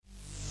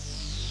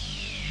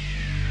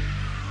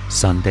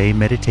Sunday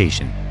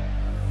Meditation,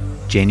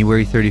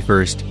 January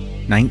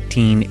 31st,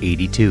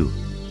 1982.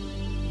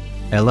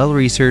 LL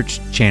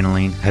Research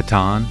channeling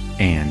Hatonn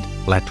and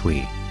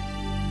Latwii.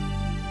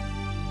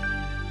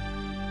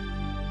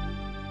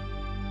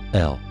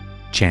 L.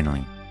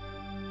 Channeling.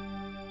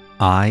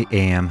 I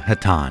am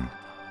Hatonn,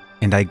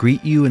 and I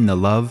greet you in the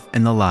love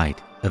and the light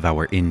of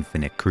our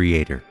infinite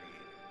Creator.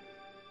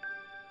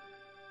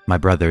 My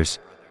brothers,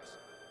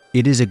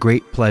 it is a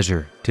great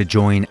pleasure to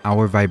join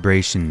our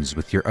vibrations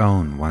with your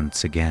own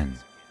once again.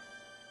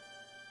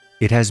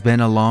 It has been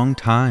a long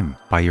time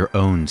by your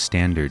own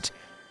standards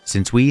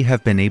since we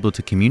have been able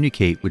to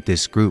communicate with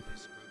this group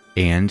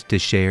and to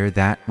share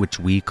that which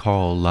we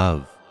call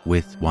love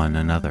with one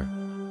another.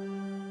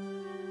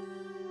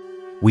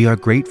 We are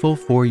grateful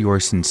for your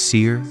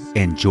sincere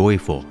and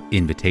joyful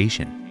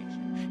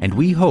invitation, and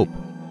we hope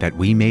that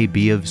we may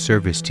be of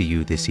service to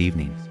you this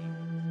evening.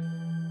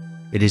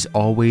 It is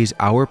always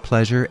our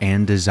pleasure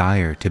and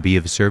desire to be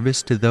of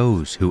service to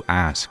those who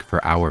ask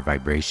for our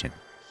vibration.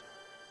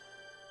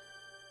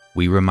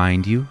 We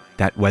remind you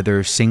that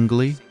whether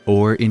singly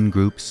or in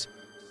groups,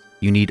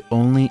 you need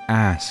only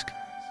ask,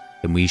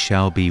 and we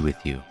shall be with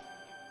you.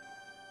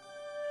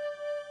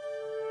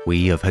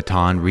 We of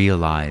Hatonn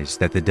realize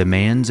that the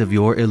demands of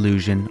your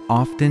illusion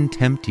often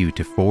tempt you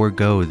to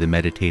forego the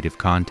meditative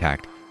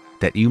contact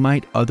that you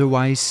might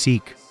otherwise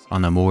seek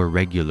on a more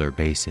regular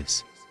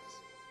basis.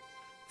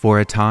 For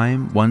a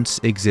time once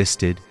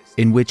existed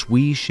in which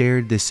we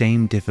shared the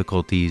same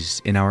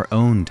difficulties in our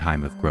own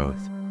time of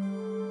growth.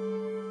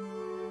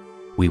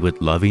 We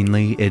would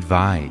lovingly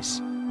advise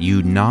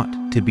you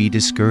not to be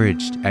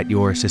discouraged at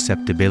your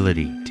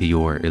susceptibility to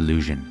your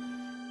illusion,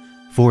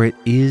 for it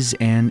is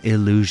an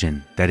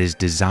illusion that is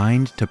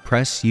designed to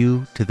press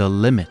you to the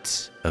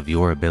limits of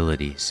your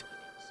abilities.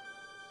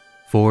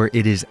 For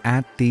it is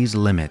at these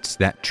limits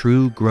that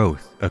true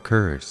growth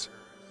occurs.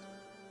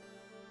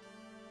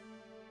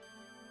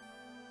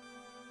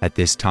 At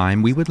this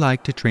time, we would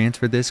like to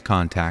transfer this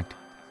contact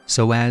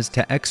so as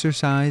to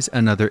exercise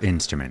another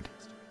instrument,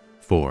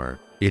 for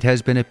it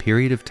has been a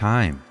period of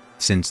time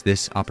since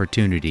this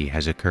opportunity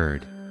has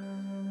occurred.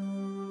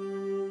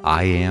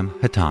 I am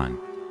Hatonn.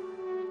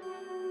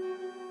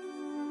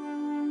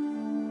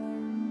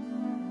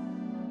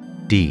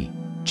 D.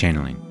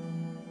 Channeling.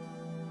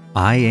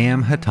 I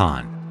am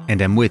Hatonn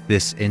and am with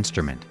this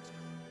instrument.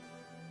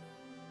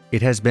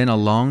 It has been a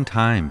long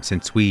time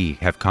since we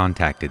have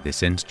contacted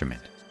this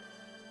instrument.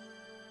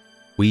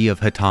 We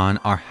of Hatonn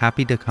are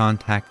happy to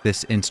contact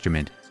this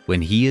instrument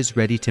when he is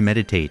ready to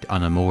meditate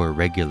on a more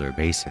regular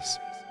basis.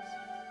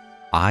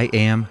 I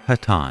am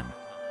Hatonn.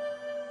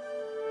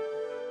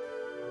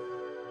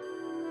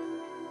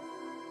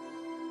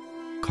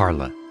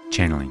 Carla,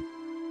 channeling.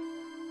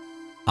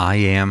 I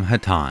am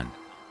Hatonn,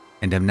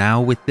 and am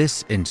now with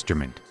this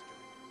instrument.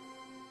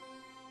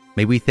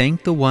 May we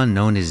thank the one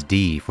known as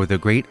D for the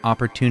great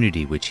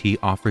opportunity which he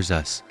offers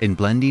us in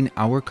blending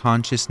our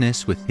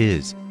consciousness with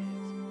his,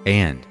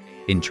 and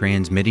in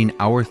transmitting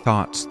our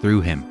thoughts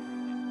through him.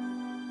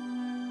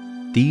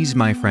 These,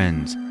 my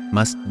friends,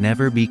 must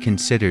never be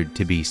considered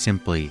to be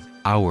simply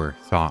our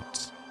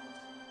thoughts,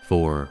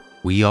 for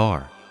we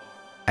are,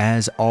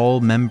 as all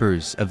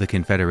members of the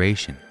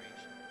Confederation,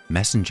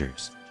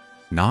 messengers,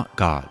 not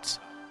gods.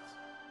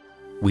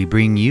 We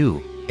bring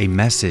you a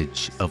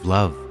message of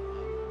love.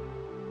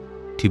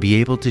 To be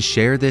able to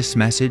share this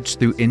message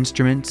through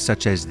instruments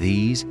such as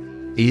these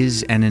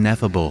is an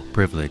ineffable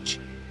privilege,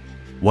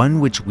 one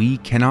which we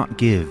cannot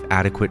give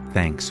adequate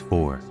thanks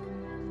for.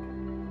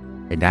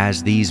 And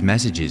as these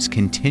messages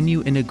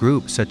continue in a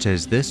group such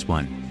as this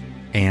one,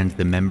 and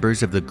the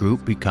members of the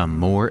group become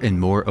more and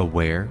more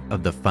aware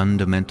of the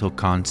fundamental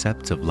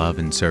concepts of love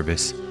and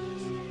service,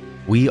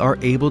 we are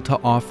able to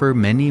offer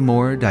many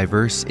more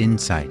diverse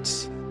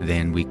insights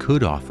than we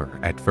could offer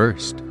at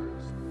first.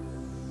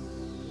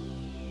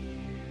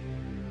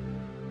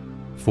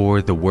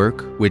 For the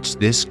work which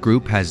this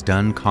group has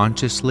done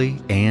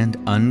consciously and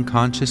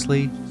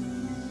unconsciously,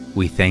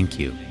 we thank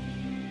you.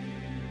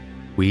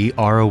 We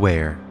are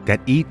aware that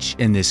each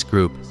in this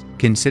group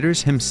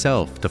considers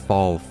himself to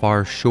fall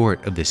far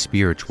short of the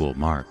spiritual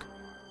mark.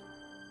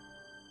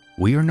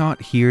 We are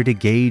not here to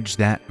gauge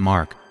that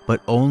mark,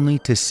 but only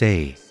to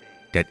say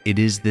that it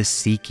is the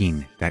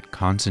seeking that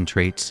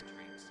concentrates,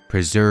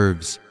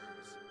 preserves,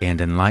 and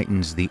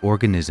enlightens the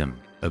organism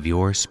of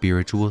your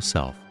spiritual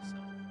self.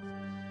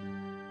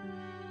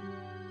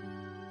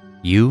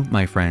 You,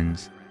 my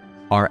friends,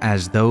 are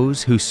as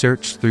those who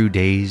search through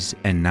days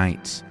and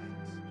nights,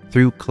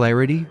 through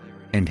clarity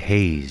and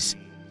haze,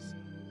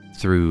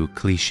 through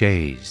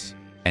cliches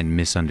and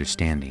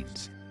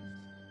misunderstandings,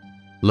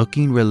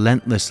 looking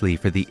relentlessly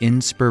for the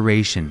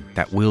inspiration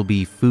that will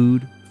be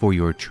food for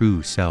your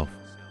true self.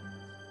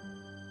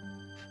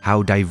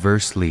 How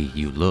diversely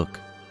you look.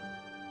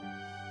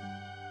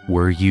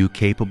 Were you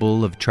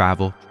capable of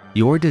travel,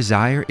 your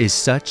desire is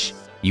such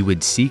you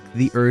would seek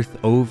the earth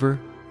over,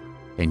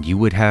 and you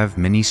would have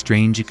many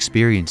strange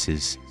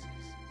experiences.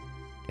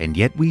 And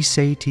yet we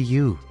say to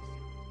you,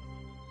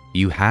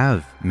 you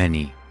have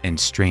many and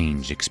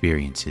strange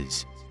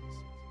experiences.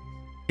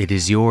 It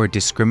is your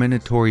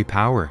discriminatory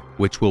power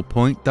which will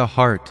point the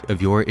heart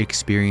of your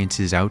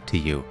experiences out to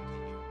you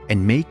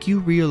and make you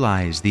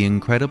realize the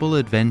incredible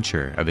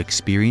adventure of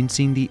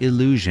experiencing the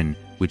illusion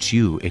which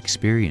you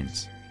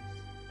experience.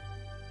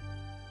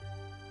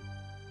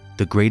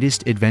 The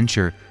greatest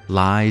adventure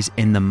lies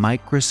in the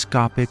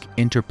microscopic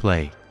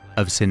interplay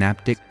of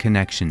synaptic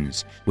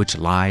connections which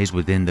lies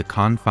within the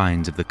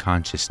confines of the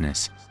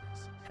consciousness,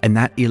 and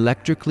that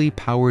electrically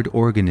powered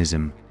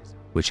organism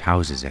which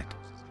houses it.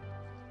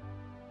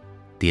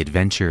 The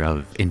adventure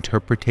of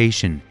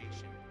interpretation,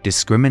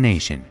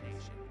 discrimination,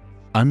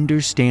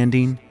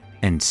 understanding,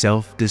 and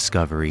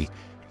self-discovery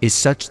is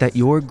such that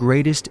your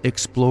greatest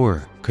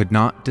explorer could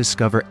not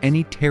discover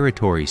any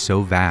territory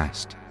so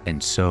vast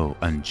and so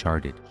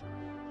uncharted.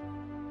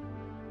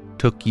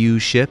 Took you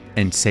ship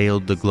and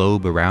sailed the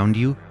globe around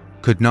you,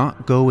 could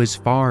not go as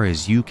far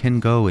as you can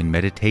go in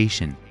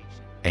meditation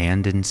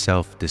and in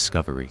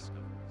self-discovery.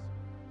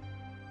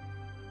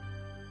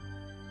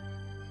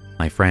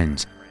 My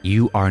friends,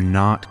 you are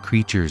not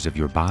creatures of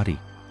your body.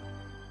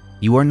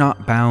 You are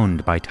not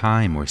bound by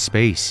time or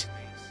space.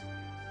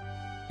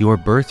 Your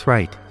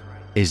birthright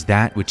is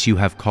that which you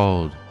have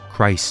called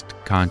Christ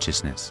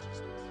consciousness.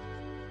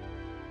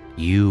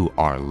 You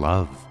are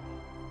love.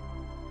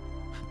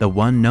 The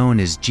one known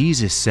as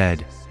Jesus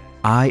said,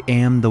 "I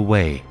am the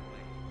way."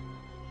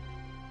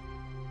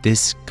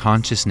 This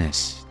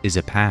consciousness is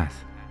a path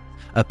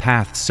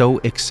so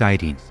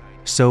exciting,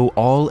 so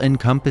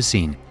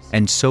all-encompassing,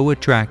 and so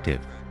attractive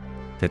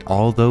that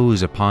all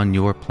those upon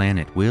your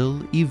planet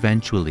will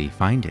eventually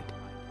find it.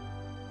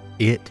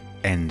 It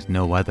and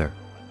no other,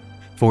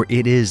 for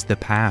it is the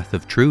path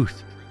of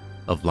truth,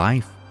 of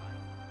life,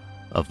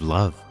 of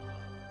love.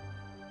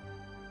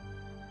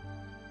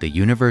 The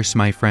universe,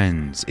 my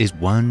friends, is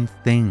one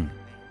thing.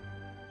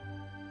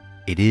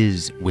 It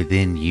is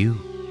within you,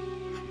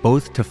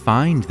 both to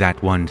find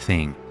that one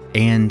thing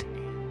and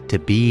to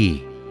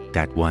be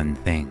that one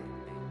thing.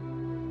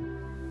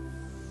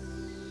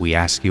 We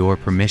ask your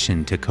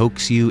permission to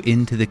coax you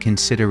into the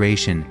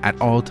consideration at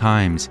all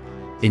times,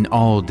 in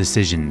all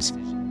decisions,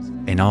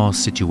 in all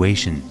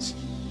situations,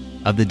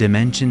 of the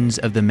dimensions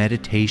of the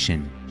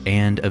meditation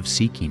and of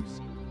seeking.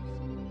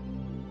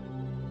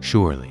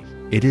 Surely,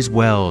 it is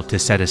well to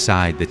set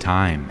aside the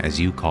time, as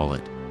you call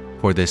it,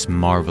 for this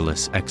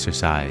marvelous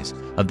exercise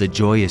of the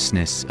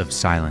joyousness of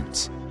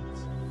silence,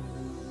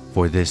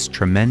 for this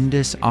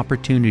tremendous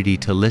opportunity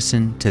to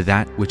listen to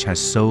that which has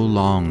so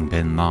long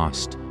been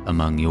lost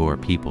among your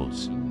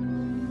peoples.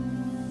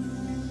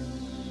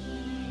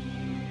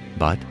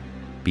 But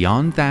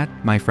beyond that,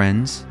 my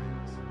friends,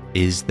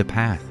 is the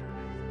path.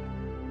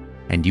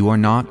 And you are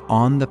not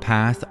on the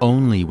path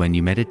only when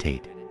you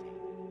meditate.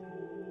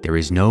 There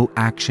is no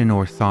action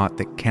or thought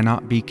that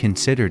cannot be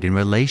considered in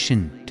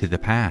relation to the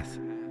path.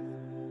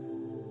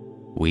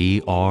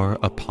 We are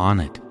upon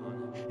it,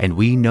 and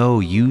we know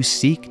you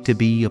seek to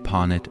be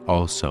upon it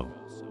also.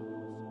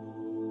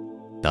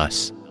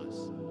 Thus,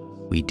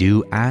 we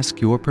do ask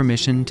your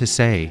permission to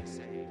say,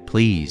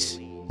 please,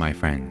 my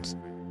friends,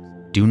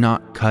 do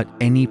not cut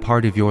any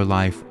part of your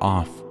life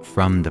off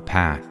from the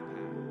path,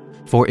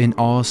 for in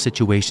all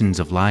situations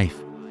of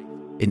life,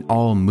 in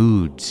all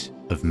moods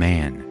of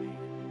man,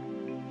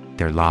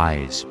 there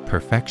lies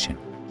perfection,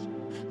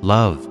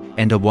 love,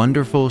 and a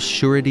wonderful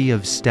surety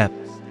of step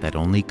that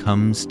only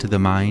comes to the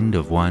mind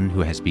of one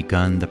who has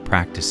begun the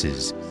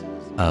practices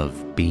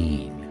of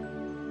being.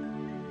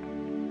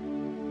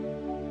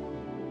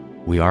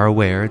 We are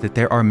aware that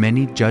there are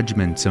many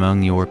judgments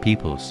among your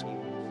peoples.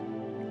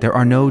 There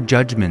are no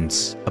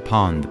judgments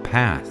upon the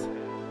path.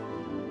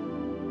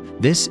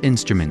 This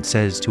instrument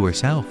says to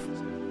herself,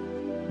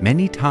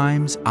 "Many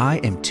times I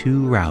am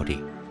too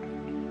rowdy.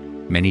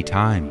 Many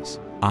times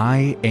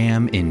I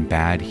am in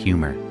bad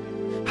humor.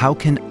 How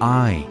can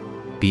I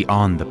be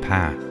on the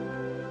path?"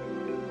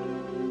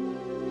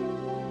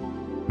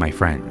 My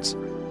friends,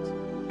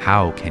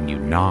 how can you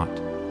not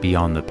be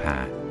on the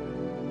path?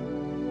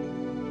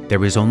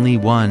 There is only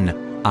one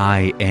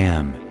I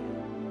am,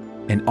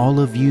 and all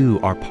of you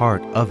are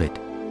part of it.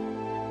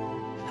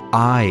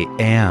 I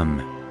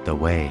am the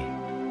way.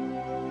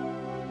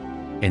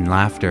 In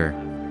laughter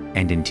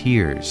and in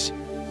tears,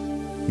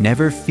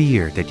 never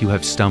fear that you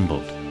have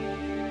stumbled.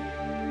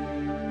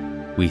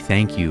 We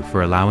thank you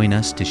for allowing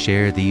us to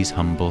share these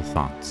humble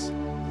thoughts.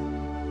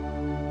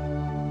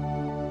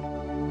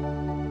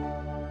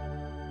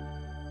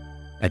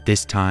 At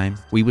this time,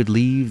 we would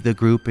leave the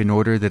group in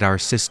order that our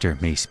sister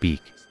may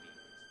speak.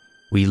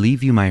 We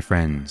leave you, my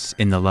friends,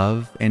 in the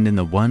love and in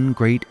the one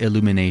great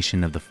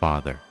illumination of the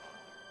Father.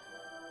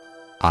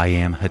 I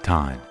am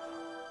Hatonn.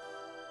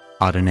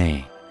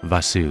 Adonai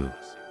Vasu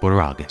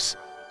Borragus.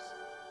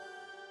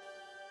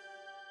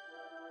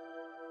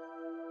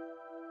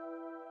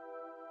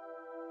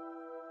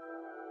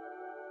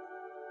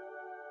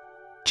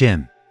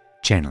 Jim,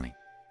 channeling.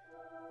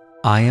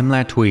 I am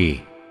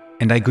Latwii,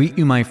 and I greet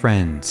you, my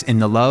friends, in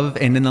the love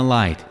and in the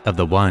light of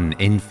the one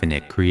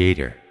infinite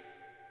Creator.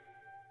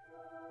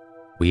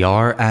 We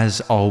are,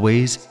 as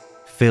always,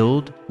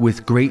 filled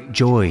with great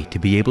joy to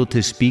be able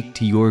to speak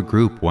to your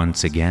group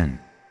once again.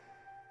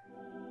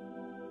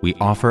 We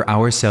offer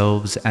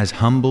ourselves as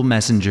humble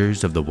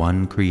messengers of the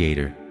one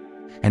Creator,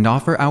 and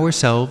offer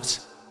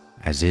ourselves,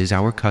 as is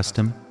our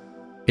custom,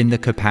 in the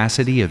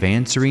capacity of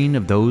answering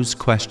of those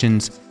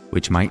questions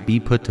which might be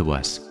put to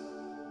us.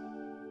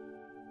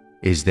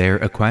 Is there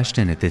a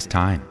question at this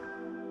time?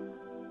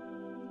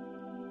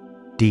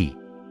 D.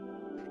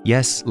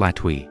 Yes,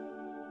 Latwii.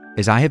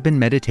 As I have been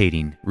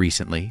meditating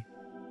recently,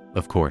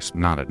 of course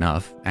not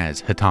enough,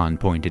 as Hatonn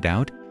pointed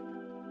out,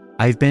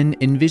 I've been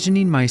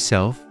envisioning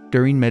myself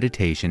during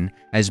meditation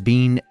as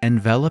being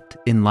enveloped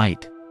in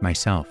light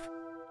myself.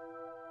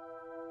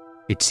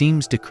 It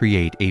seems to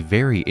create a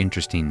very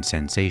interesting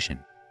sensation.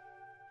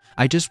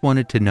 I just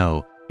wanted to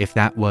know if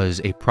that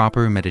was a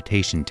proper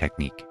meditation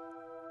technique.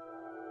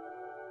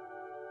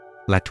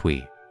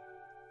 Latwii.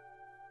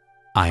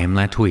 I am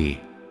Latwii,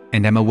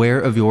 and am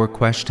aware of your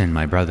question,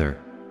 my brother.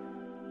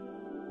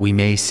 We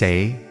may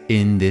say,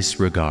 in this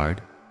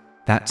regard,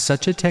 that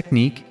such a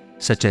technique,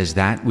 such as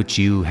that which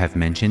you have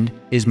mentioned,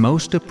 is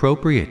most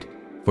appropriate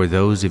for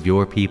those of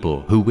your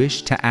people who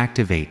wish to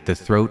activate the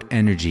throat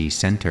energy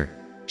center,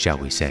 shall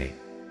we say,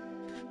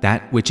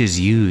 that which is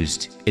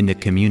used in the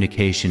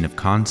communication of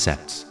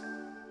concepts,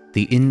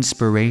 the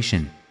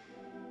inspiration,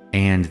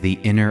 and the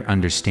inner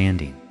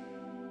understanding,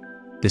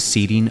 the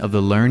seeding of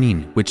the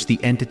learning which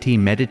the entity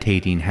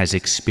meditating has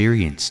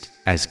experienced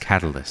as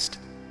catalyst.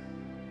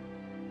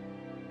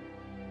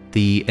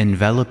 The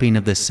enveloping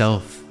of the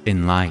self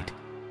in light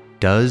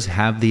does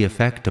have the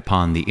effect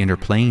upon the inner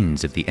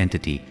planes of the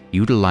entity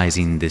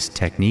utilizing this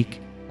technique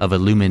of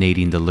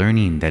illuminating the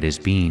learning that is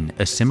being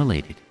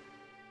assimilated,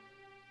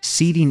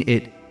 seeding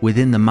it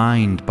within the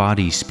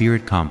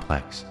mind-body-spirit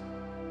complex,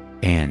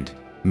 and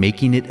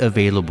making it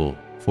available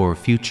for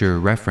future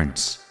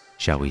reference,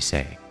 shall we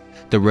say,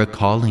 the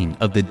recalling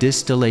of the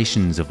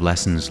distillations of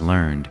lessons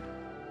learned,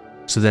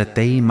 so that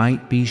they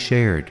might be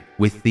shared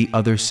with the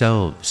other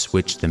selves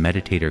which the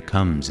meditator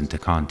comes into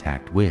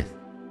contact with.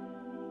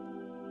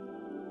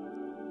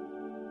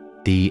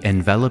 The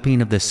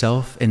enveloping of the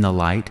self in the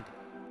light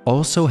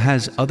also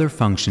has other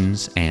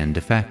functions and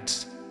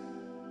effects.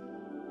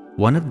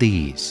 One of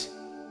these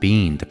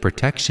being the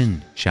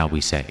protection, shall we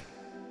say,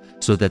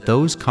 so that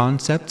those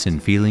concepts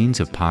and feelings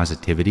of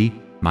positivity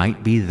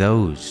might be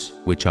those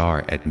which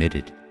are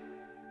admitted.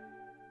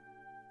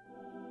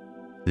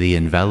 The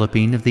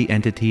enveloping of the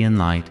entity in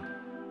light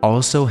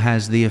also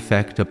has the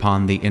effect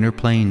upon the inner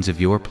planes of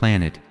your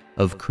planet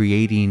of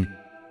creating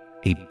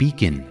a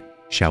beacon,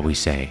 shall we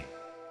say,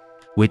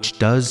 which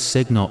does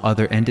signal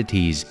other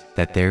entities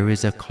that there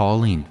is a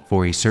calling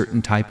for a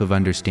certain type of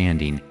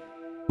understanding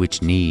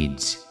which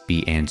needs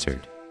be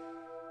answered.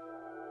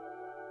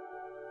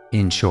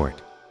 In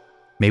short,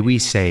 may we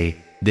say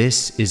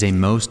this is a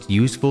most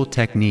useful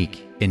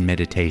technique in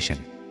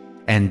meditation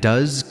and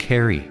does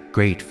carry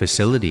great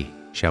facility,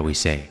 shall we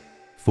say,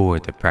 for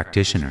the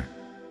practitioner.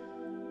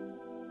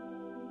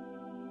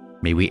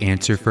 May we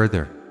answer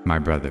further, my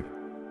brother?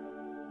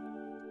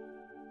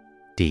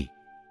 D.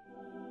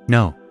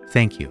 No,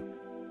 thank you.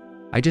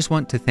 I just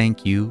want to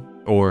thank you,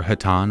 or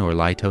Hatonn or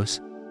Laitos,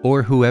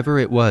 or whoever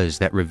it was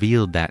that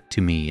revealed that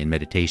to me in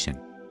meditation.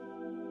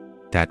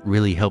 That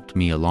really helped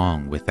me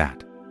along with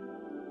that.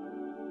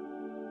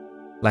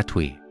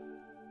 Latwii.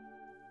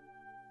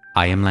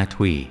 I am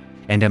Latwii,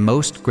 and am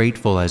most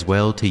grateful as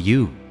well to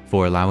you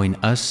for allowing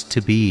us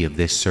to be of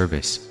this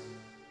service.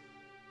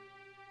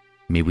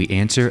 May we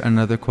answer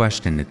another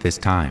question at this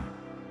time?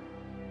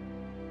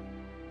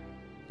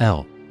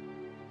 L.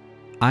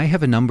 I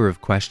have a number of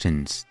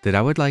questions that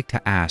I would like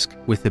to ask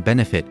with the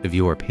benefit of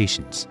your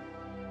patience.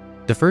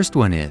 The first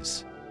one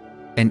is,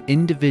 an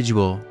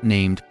individual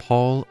named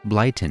Paul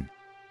Blyton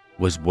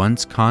was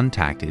once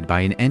contacted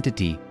by an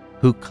entity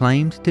who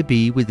claimed to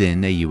be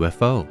within a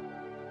UFO.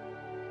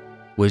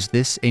 Was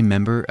this a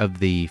member of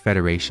the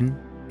Federation?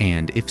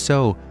 And if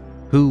so,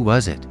 who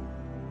was it?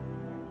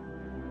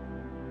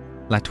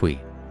 Latwii.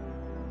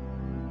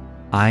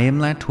 I am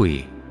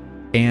Latwii,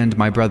 and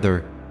my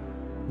brother,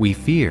 we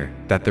fear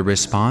that the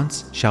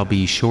response shall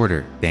be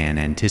shorter than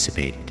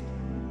anticipated.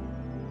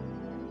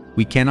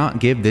 We cannot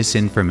give this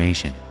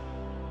information,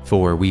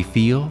 for we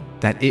feel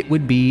that it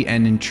would be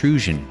an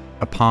intrusion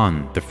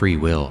upon the free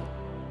will.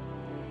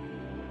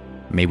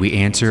 May we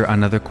answer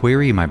another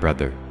query, my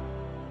brother?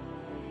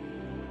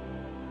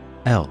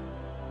 L.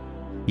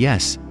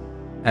 Yes,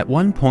 at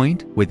one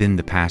point within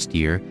the past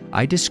year,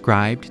 I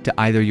described to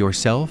either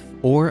yourself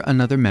or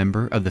another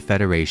member of the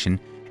Federation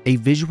a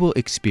visual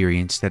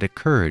experience that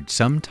occurred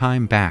some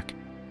time back,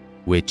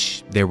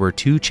 which there were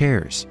two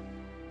chairs,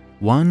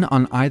 one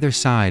on either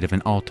side of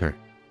an altar,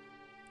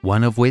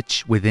 one of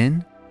which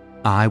within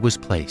I was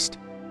placed.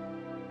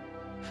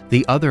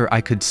 The other I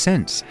could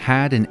sense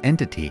had an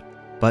entity,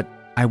 but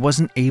I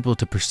wasn't able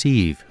to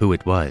perceive who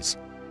it was.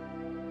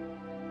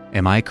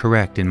 Am I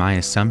correct in my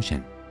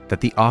assumption that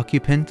the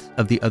occupant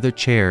of the other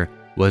chair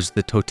was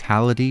the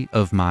totality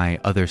of my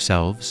other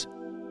selves?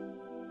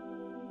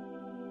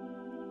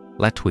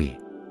 Latwii.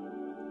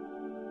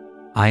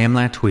 I am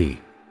Latwii,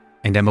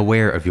 and am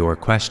aware of your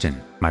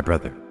question, my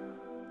brother.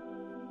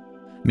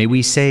 May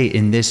we say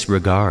in this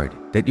regard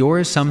that your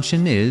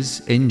assumption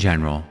is, in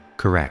general,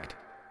 correct.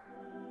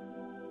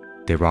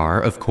 There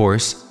are, of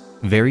course,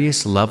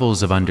 various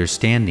levels of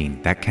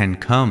understanding that can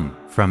come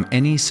from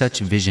any such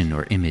vision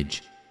or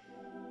image.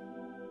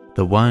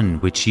 The one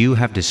which you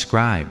have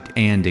described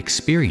and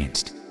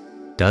experienced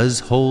does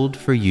hold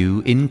for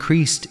you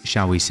increased,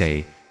 shall we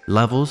say,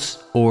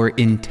 levels or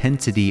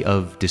intensity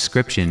of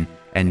description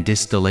and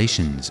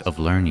distillations of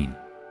learning.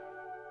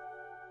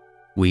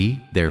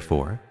 We,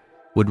 therefore,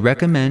 would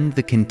recommend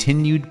the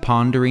continued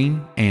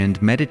pondering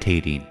and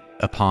meditating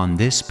upon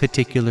this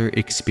particular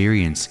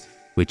experience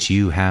which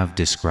you have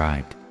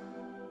described.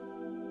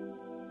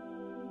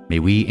 May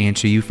we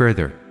answer you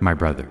further, my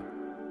brother?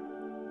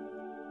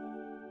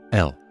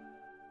 L.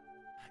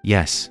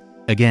 Yes,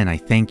 again I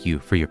thank you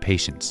for your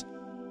patience.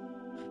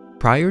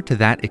 Prior to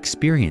that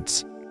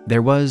experience,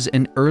 there was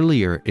an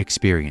earlier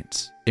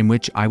experience in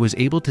which I was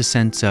able to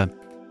sense I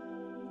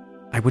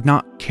would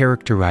not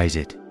characterize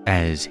it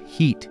as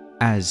heat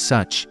as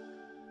such,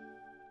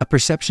 a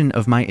perception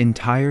of my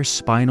entire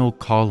spinal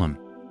column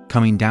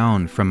coming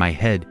down from my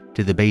head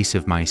to the base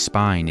of my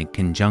spine in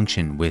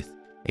conjunction with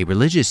a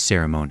religious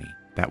ceremony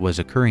that was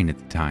occurring at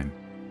the time.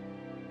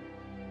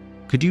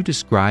 Could you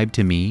describe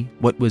to me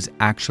what was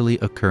actually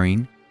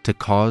occurring to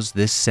cause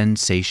this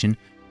sensation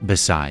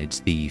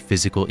besides the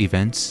physical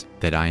events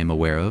that I am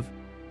aware of?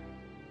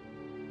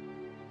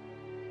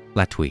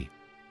 Latwii.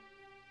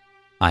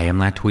 I am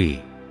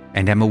Latwii,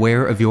 and am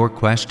aware of your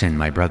question,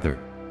 my brother.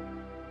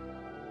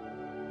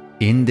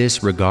 In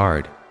this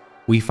regard,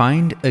 we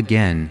find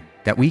again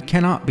that we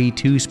cannot be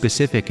too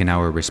specific in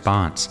our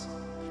response,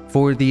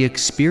 for the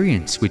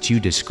experience which you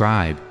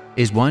describe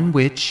is one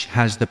which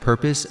has the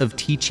purpose of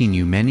teaching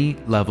you many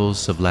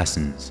levels of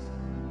lessons.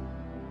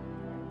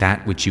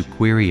 That which you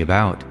query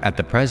about at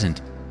the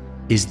present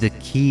is the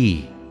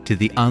key to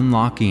the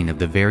unlocking of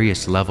the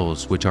various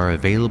levels which are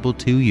available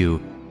to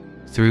you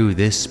through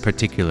this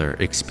particular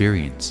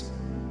experience.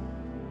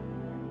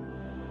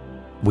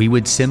 We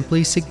would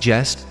simply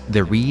suggest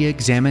the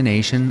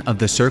re-examination of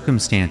the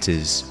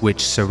circumstances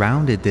which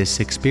surrounded this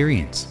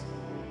experience,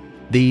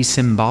 the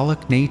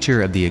symbolic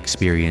nature of the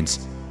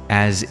experience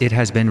as it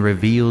has been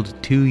revealed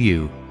to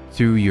you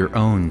through your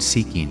own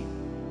seeking,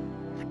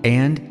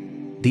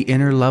 and the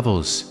inner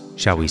levels,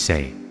 shall we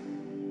say,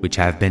 which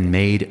have been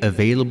made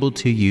available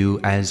to you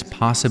as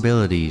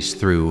possibilities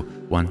through,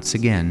 once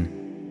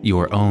again,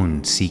 your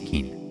own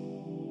seeking.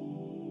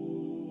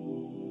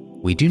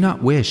 We do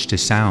not wish to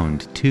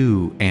sound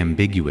too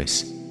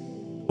ambiguous,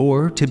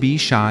 or to be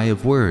shy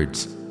of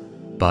words,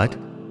 but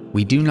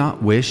we do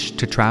not wish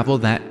to travel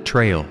that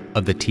trail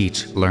of the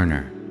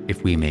teach-learner,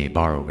 if we may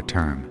borrow a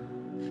term.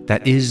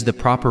 That is the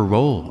proper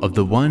role of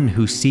the one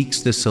who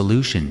seeks the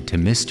solution to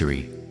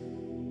mystery.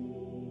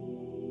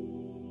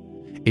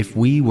 If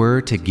we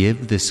were to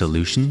give the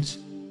solutions,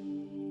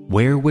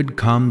 where would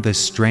come the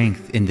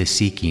strength in the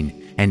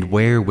seeking, and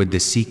where would the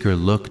seeker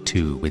look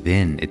to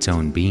within its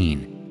own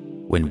being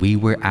when we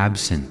were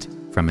absent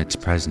from its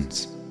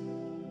presence?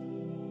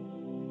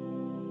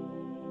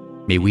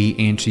 May we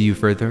answer you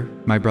further,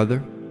 my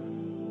brother?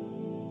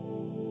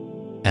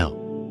 L.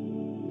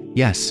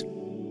 Yes,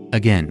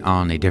 again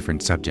on a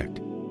different subject.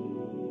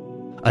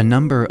 A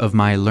number of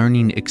my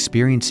learning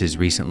experiences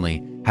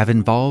recently have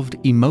involved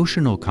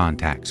emotional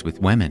contacts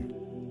with women.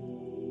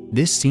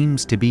 This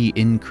seems to be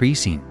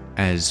increasing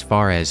as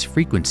far as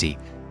frequency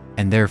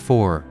and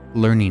therefore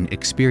learning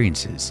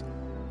experiences.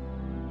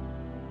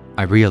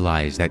 I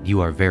realize that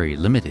you are very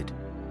limited,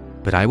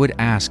 but I would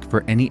ask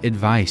for any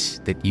advice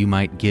that you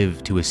might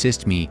give to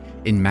assist me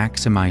in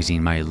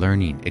maximizing my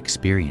learning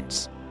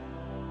experience.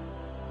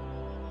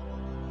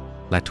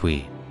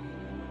 Latwii.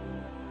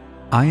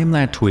 I am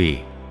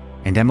Latwii,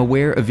 and am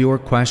aware of your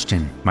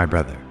question, my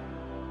brother.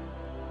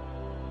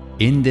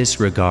 In this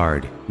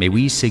regard, may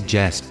we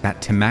suggest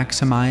that to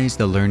maximize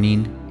the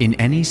learning in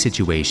any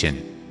situation,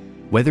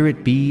 whether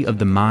it be of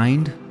the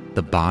mind,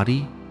 the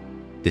body,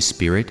 the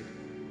spirit,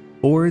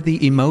 or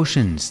the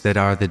emotions that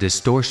are the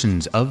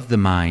distortions of the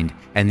mind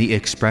and the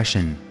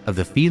expression of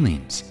the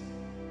feelings,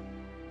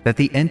 that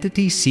the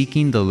entity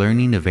seeking the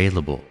learning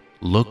available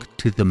look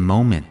to the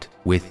moment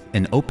with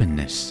an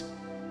openness,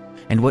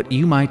 and what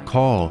you might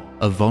call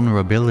a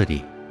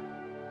vulnerability,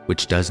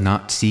 which does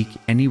not seek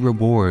any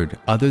reward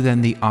other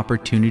than the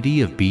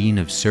opportunity of being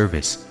of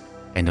service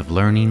and of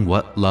learning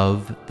what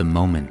love the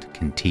moment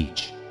can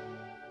teach.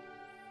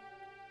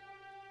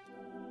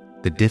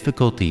 The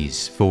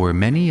difficulties for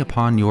many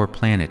upon your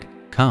planet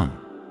come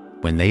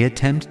when they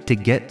attempt to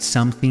get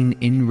something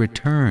in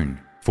return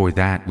for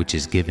that which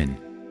is given.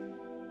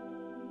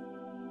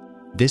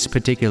 This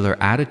particular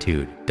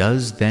attitude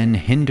does then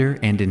hinder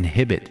and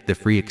inhibit the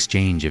free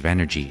exchange of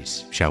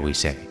energies, shall we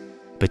say,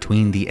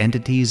 between the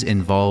entities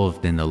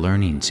involved in the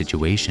learning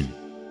situation.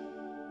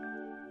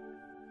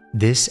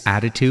 This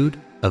attitude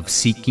of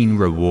seeking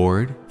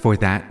reward for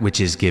that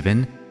which is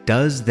given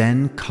does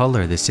then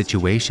color the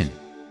situation,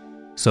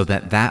 so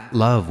that that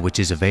love which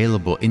is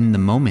available in the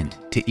moment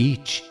to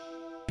each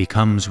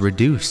becomes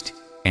reduced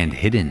and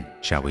hidden,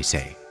 shall we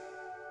say.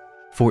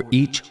 For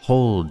each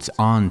holds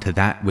on to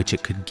that which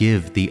it could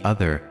give the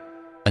other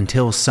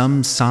until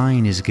some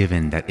sign is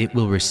given that it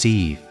will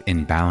receive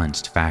in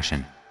balanced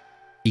fashion,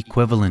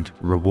 equivalent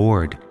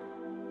reward,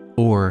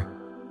 or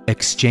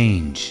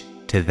exchange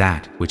to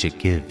that which it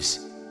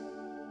gives.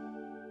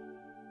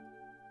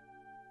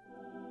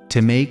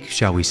 To make,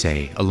 shall we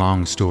say, a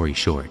long story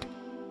short,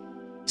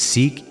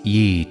 seek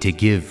ye to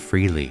give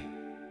freely,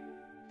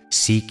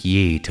 seek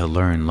ye to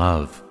learn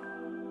love,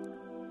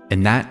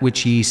 and that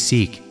which ye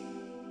seek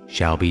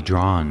shall be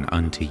drawn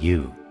unto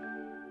you.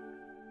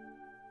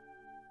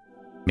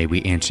 May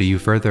we answer you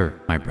further,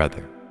 my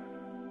brother?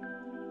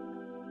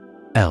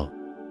 L.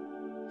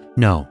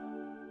 No,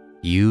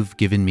 you've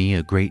given me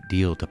a great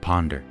deal to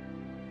ponder.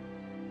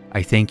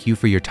 I thank you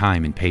for your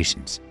time and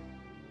patience.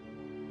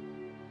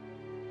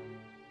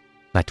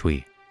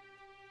 Latwii.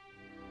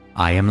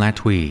 I am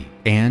Latwii,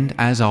 and,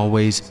 as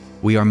always,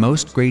 we are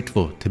most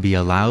grateful to be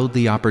allowed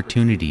the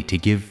opportunity to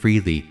give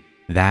freely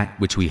that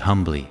which we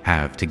humbly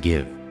have to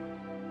give.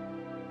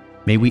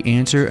 May we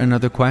answer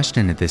another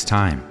question at this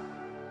time?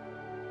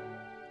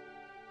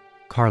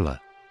 Carla.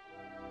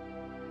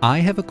 I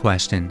have a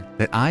question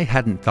that I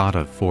hadn't thought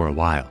of for a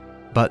while,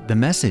 but the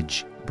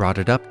message brought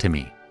it up to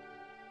me.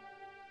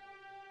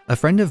 A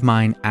friend of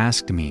mine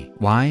asked me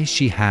why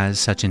she has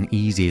such an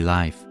easy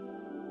life.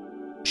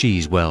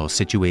 She's well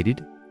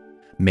situated,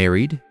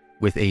 married,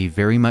 with a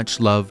very much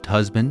loved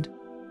husband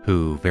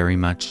who very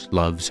much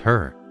loves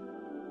her.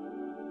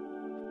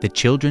 The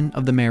children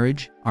of the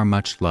marriage are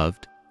much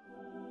loved.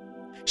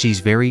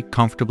 She's very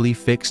comfortably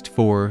fixed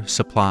for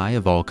supply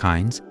of all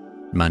kinds,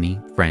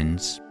 money,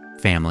 friends,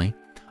 family,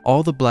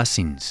 all the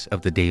blessings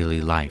of the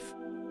daily life.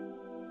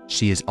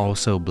 She is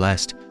also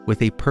blessed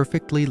with a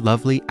perfectly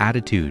lovely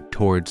attitude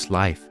towards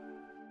life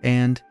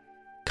and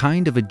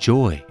kind of a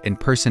joy and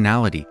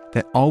personality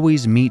that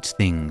always meets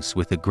things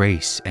with a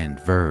grace and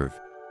verve,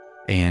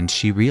 and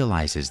she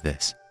realizes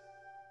this.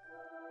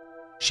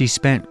 She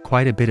spent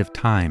quite a bit of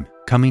time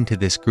coming to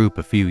this group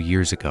a few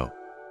years ago,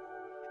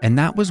 and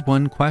that was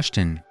one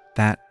question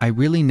that I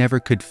really never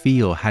could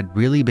feel had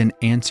really been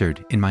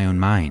answered in my own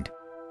mind.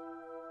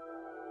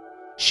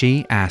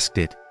 She asked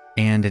it,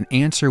 and an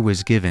answer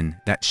was given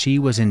that she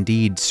was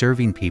indeed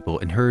serving people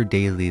in her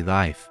daily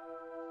life,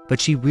 but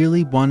she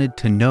really wanted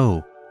to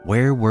know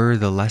where were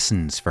the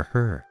lessons for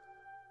her?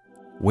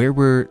 Where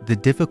were the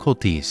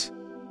difficulties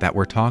that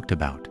were talked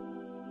about?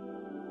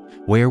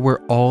 Where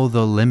were all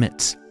the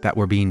limits that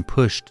were being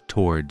pushed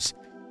towards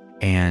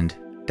and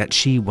that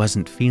she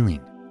wasn't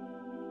feeling?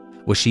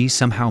 Was she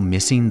somehow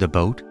missing the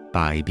boat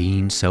by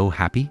being so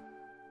happy?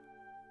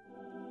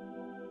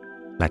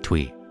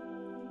 Latwii.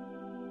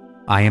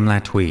 I am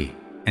Latwii,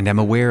 and am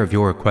aware of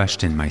your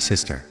question, my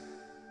sister.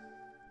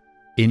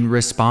 In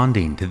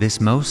responding to this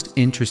most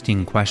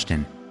interesting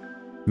question,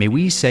 may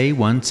we say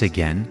once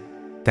again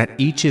that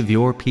each of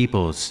your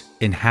peoples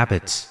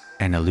inhabits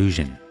an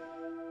illusion.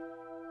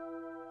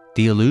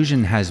 The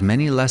illusion has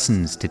many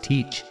lessons to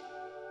teach.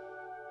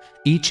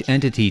 Each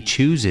entity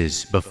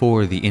chooses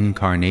before the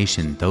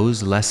incarnation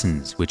those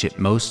lessons which it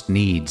most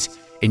needs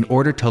in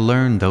order to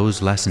learn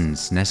those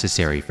lessons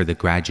necessary for the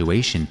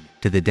graduation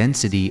to the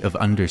density of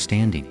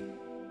understanding,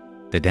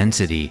 the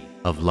density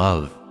of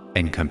love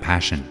and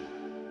compassion.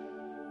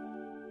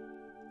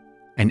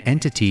 An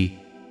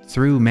entity,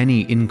 through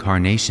many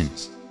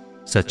incarnations,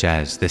 such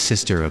as the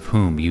sister of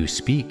whom you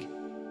speak,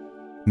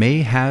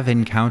 may have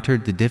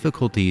encountered the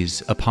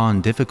difficulties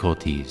upon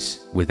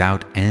difficulties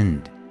without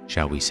end,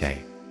 shall we say,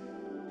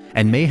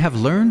 and may have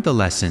learned the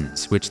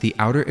lessons which the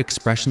outer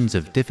expressions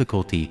of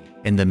difficulty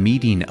and the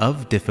meeting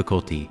of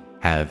difficulty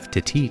have to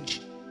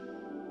teach.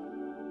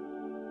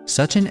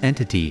 Such an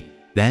entity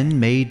then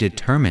may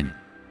determine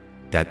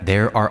that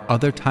there are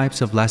other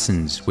types of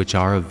lessons which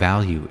are of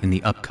value in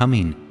the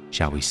upcoming,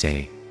 shall we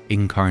say,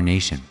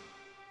 incarnation.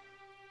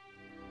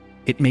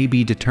 It may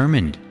be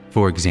determined,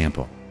 for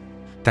example,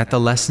 that the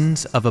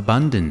lessons of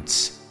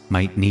abundance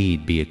might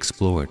need be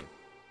explored.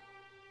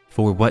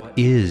 For what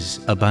is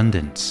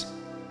abundance?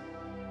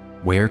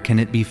 Where can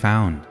it be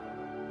found?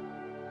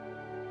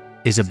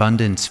 Is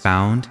abundance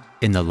found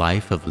in the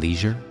life of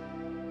leisure?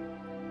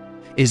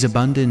 Is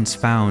abundance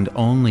found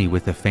only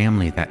with a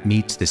family that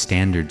meets the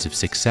standards of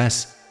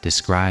success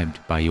described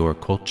by your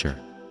culture?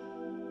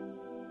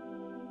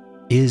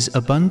 Is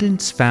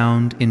abundance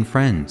found in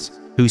friends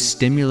who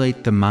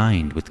stimulate the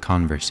mind with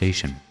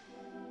conversation?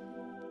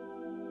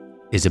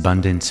 Is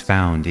abundance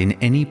found in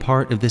any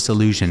part of this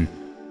illusion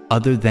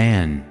other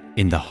than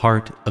in the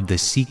heart of the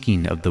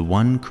seeking of the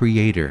one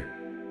Creator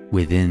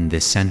within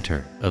the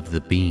center of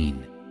the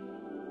being?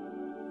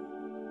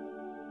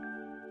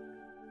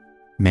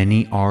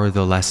 Many are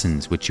the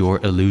lessons which your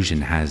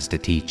illusion has to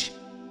teach.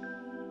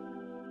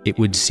 It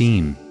would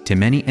seem to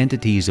many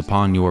entities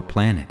upon your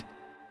planet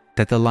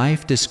that the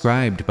life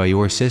described by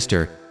your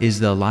sister is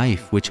the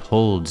life which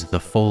holds the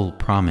full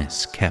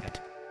promise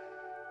kept,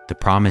 the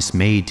promise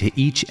made to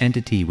each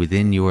entity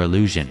within your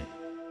illusion.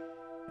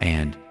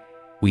 And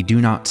we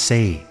do not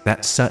say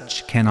that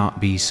such cannot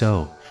be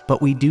so,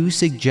 but we do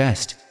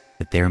suggest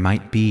that there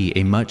might be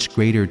a much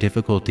greater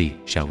difficulty,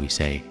 shall we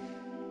say,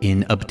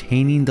 in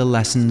obtaining the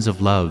lessons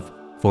of love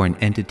for an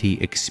entity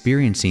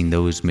experiencing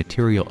those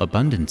material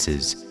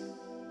abundances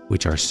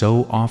which are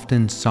so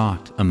often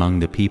sought among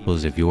the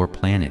peoples of your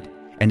planet,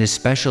 and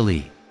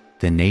especially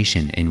the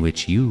nation in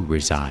which you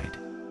reside.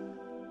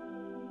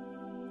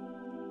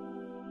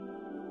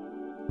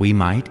 We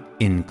might,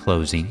 in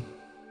closing,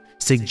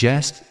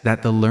 suggest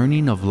that the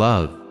learning of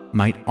love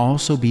might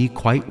also be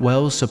quite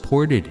well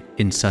supported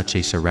in such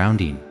a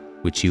surrounding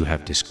which you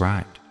have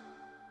described.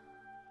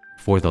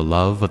 For the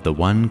love of the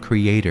one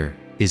Creator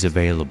is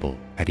available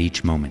at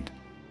each moment.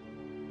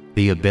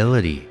 The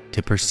ability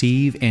to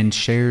perceive and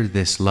share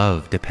this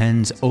love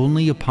depends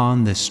only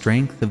upon the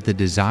strength of the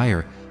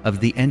desire of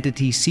the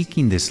entity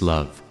seeking this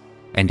love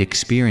and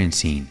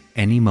experiencing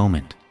any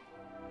moment.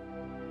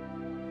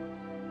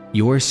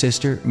 Your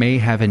sister may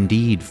have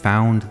indeed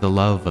found the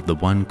love of the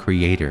one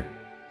Creator,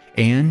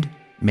 and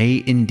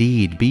may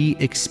indeed be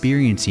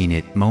experiencing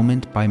it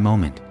moment by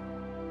moment.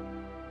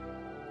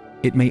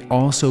 It may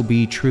also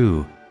be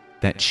true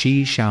that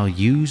she shall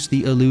use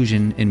the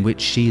illusion in which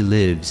she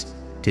lives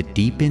to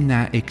deepen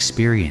that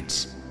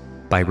experience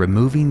by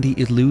removing the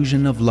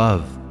illusion of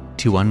love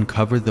to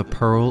uncover the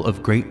pearl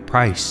of great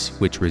price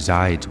which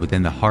resides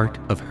within the heart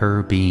of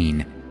her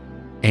being,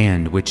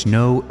 and which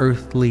no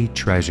earthly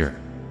treasure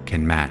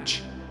can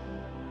match.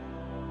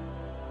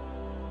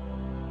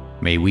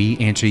 May we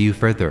answer you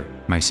further,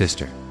 my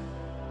sister?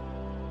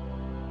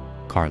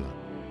 Carla.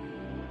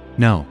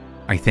 No,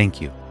 I thank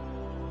you.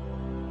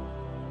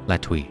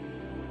 Latwii.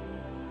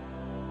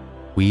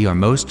 We are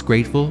most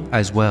grateful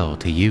as well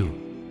to you.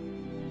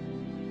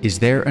 Is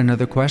there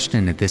another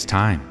question at this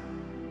time?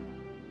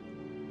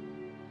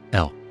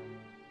 L.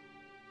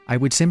 I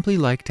would simply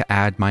like to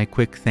add my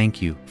quick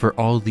thank you for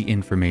all the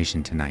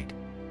information tonight.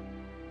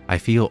 I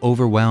feel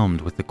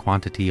overwhelmed with the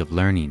quantity of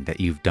learning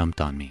that you've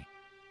dumped on me.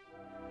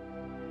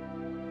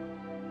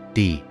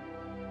 D.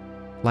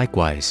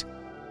 Likewise.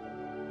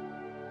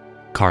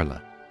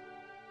 Carla.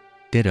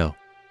 Ditto.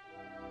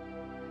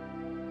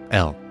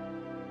 L.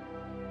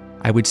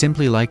 I would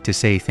simply like to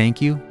say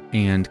thank you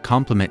and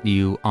compliment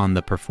you on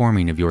the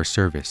performing of your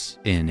service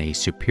in a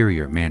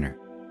superior manner.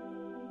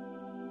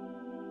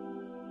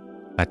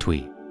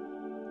 Latwii.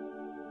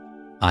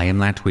 I am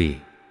Latwii.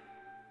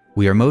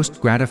 We are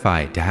most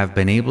gratified to have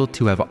been able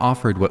to have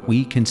offered what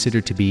we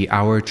consider to be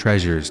our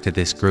treasures to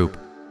this group,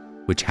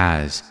 which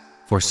has,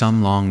 for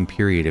some long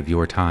period of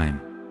your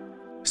time,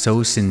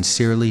 so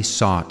sincerely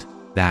sought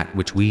that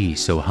which we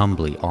so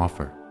humbly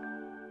offer.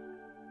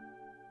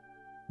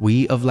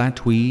 We of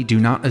Latwii do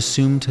not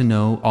assume to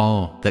know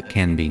all that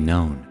can be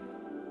known,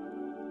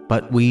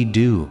 but we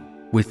do,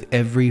 with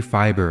every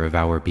fiber of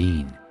our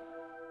being,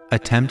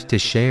 attempt to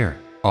share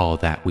all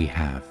that we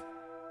have.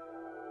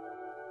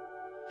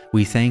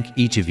 We thank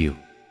each of you,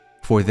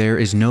 for there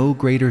is no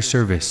greater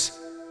service,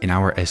 in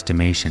our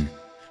estimation,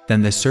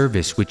 than the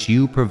service which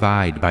you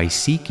provide by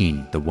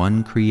seeking the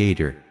one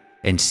Creator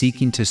and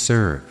seeking to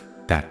serve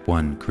that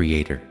one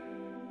Creator.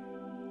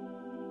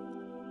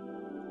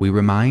 We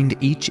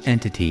remind each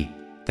entity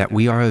that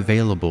we are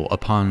available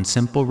upon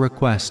simple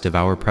request of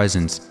our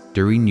presence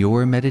during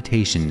your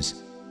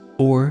meditations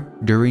or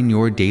during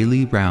your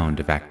daily round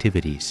of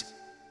activities.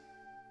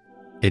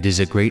 It is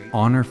a great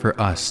honor for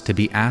us to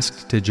be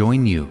asked to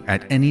join you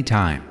at any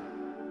time.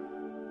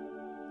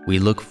 We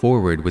look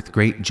forward with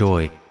great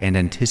joy and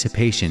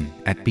anticipation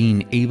at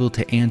being able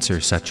to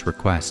answer such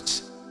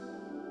requests.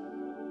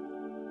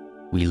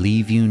 We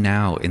leave you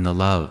now in the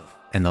love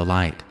and the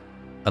light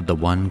of the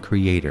one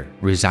Creator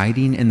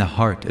residing in the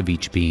heart of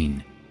each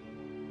being.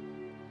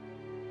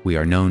 We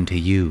are known to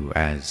you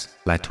as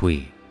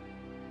Latwii.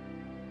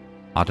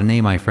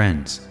 Adonai, my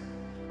friends.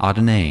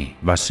 Adonai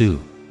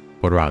Vasu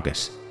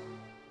Boragas.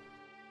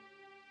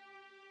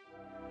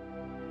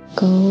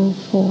 Go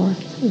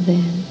forth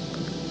then,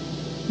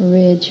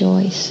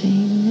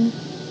 rejoicing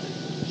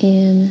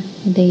in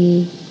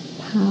the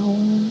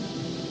power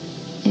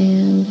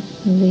and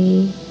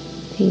the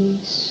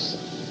peace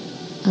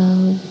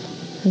of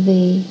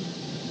the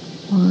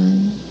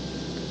one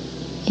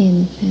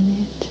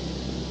infinite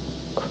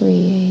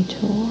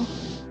Creator.